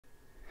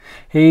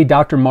Hey,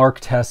 Dr. Mark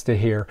Testa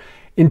here.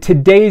 In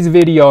today's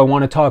video, I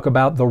want to talk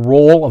about the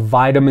role of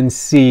vitamin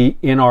C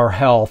in our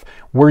health,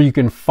 where you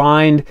can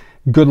find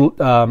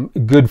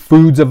good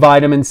foods of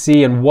vitamin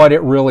C and what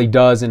it really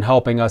does in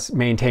helping us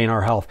maintain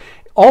our health.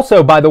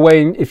 Also, by the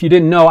way, if you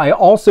didn't know, I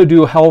also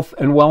do health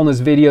and wellness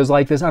videos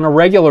like this on a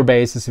regular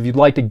basis. If you'd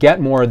like to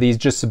get more of these,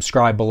 just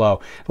subscribe below.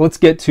 Let's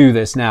get to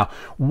this now.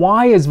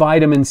 Why is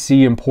vitamin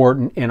C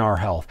important in our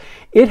health?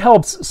 It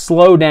helps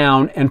slow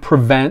down and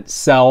prevent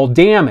cell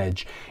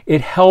damage.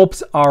 It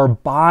helps our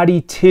body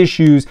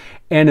tissues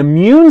and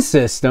immune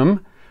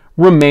system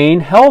remain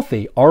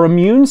healthy. Our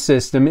immune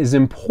system is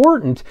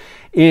important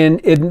in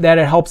that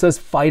it helps us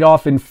fight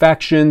off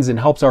infections and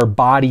helps our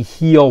body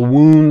heal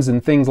wounds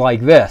and things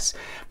like this.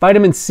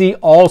 Vitamin C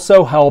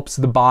also helps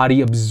the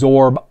body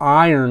absorb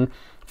iron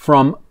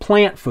from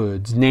plant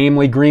foods,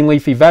 namely green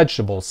leafy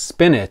vegetables,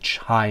 spinach,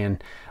 high in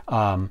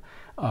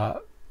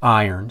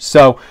iron.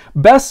 So,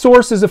 best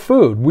sources of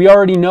food. We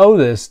already know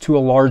this to a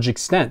large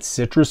extent.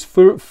 Citrus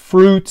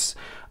fruits,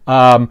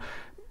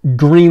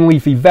 green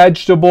leafy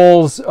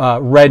vegetables,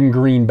 red and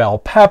green bell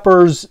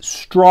peppers,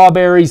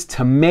 strawberries,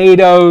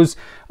 tomatoes,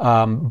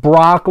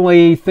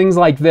 broccoli, things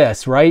like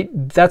this, right?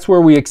 That's where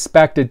we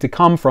expect it to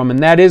come from, and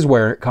that is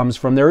where it comes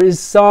from. There is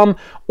some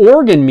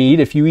organ meat,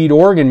 if you eat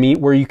organ meat,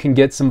 where you can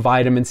get some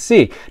vitamin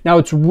C. Now,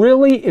 it's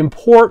really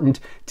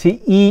important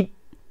to eat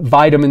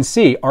vitamin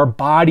C. Our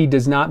body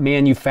does not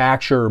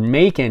manufacture or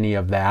make any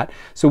of that,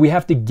 so we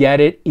have to get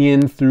it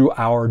in through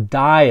our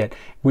diet,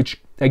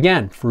 which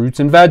again, fruits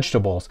and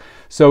vegetables.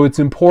 So it's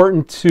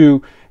important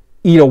to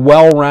eat a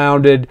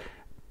well-rounded,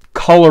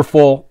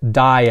 colorful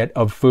diet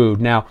of food.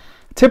 Now,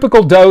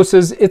 typical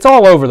doses, it's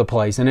all over the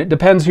place, and it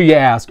depends who you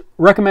ask.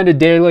 Recommended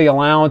daily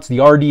allowance, the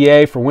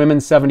RDA for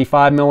women,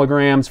 75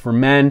 milligrams, for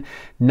men,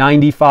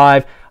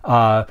 95.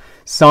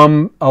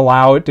 Some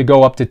allow it to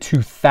go up to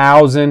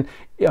 2,000.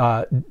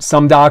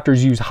 Some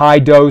doctors use high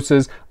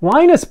doses.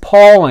 Linus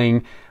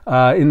Pauling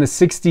in the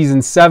 60s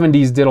and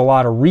 70s did a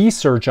lot of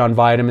research on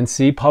vitamin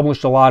C,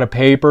 published a lot of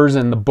papers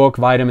in the book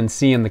Vitamin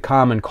C and the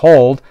Common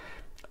Cold.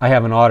 I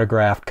have an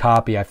autographed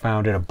copy I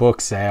found at a book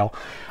sale.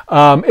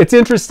 It's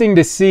interesting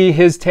to see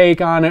his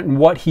take on it and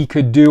what he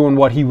could do and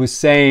what he was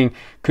saying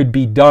could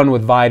be done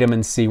with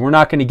vitamin C. We're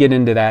not going to get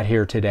into that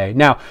here today.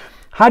 Now,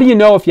 how do you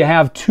know if you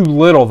have too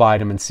little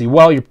vitamin C?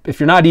 Well, if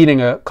you're not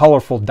eating a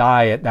colorful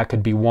diet, that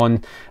could be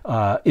one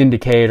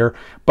indicator,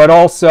 but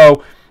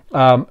also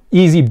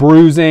easy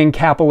bruising,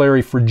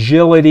 capillary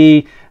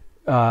fragility,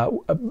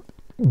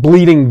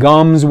 bleeding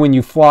gums when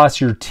you floss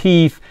your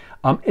teeth,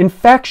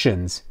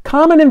 infections,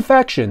 common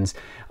infections.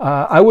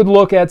 I would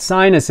look at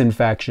sinus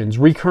infections,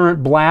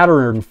 recurrent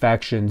bladder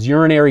infections,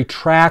 urinary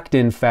tract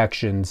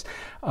infections,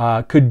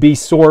 could be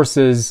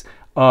sources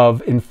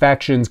of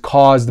infections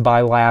caused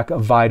by lack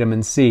of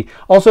vitamin C.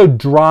 Also,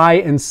 dry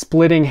and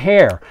splitting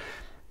hair.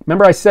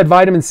 Remember, I said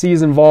vitamin C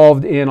is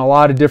involved in a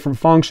lot of different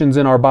functions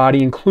in our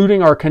body,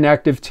 including our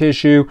connective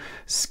tissue,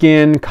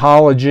 skin,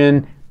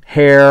 collagen,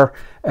 hair,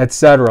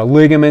 etc.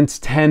 Ligaments,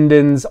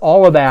 tendons,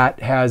 all of that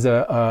has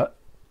a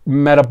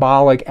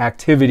metabolic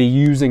activity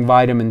using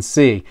vitamin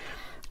C.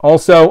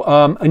 Also,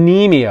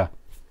 anemia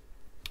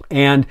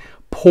and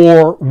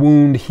poor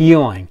wound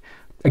healing.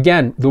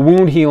 Again, the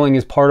wound healing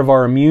is part of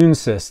our immune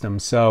system,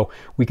 so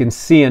we can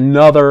see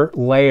another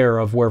layer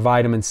of where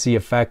vitamin C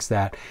affects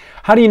that.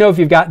 How do you know if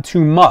you've got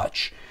too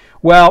much?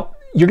 Well,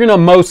 you're going to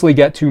mostly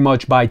get too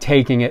much by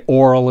taking it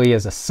orally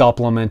as a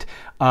supplement.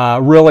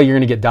 Really, you're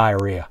going to get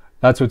diarrhea.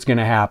 That's what's going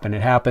to happen.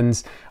 It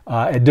happens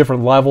at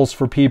different levels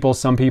for people.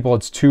 Some people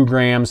it's 2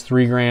 grams,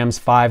 3 grams,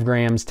 5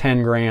 grams,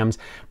 10 grams,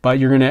 but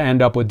you're going to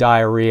end up with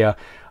diarrhea.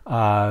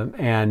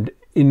 And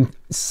in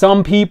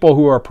some people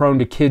who are prone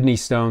to kidney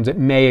stones, it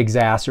may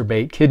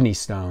exacerbate kidney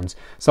stones,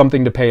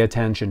 something to pay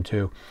attention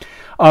to.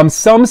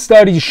 Some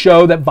studies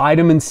show that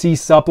vitamin C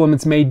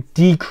supplements may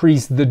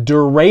decrease the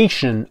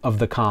duration of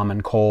the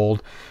common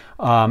cold,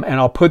 and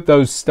I'll put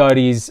those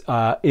studies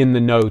in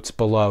the notes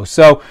below.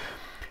 So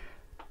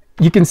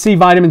you can see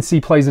vitamin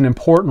C plays an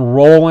important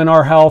role in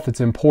our health.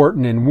 It's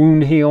important in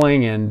wound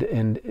healing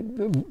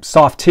and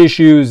soft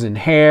tissues and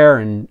hair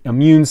and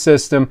immune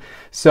system.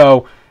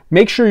 So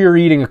make sure you're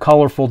eating a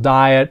colorful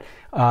diet.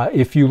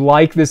 If you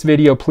like this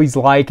video, please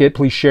like it.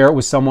 Please share it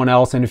with someone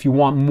else. And if you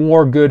want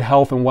more good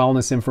health and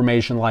wellness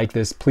information like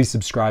this, please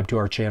subscribe to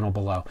our channel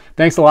below.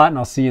 Thanks a lot, and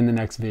I'll see you in the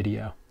next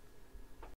video.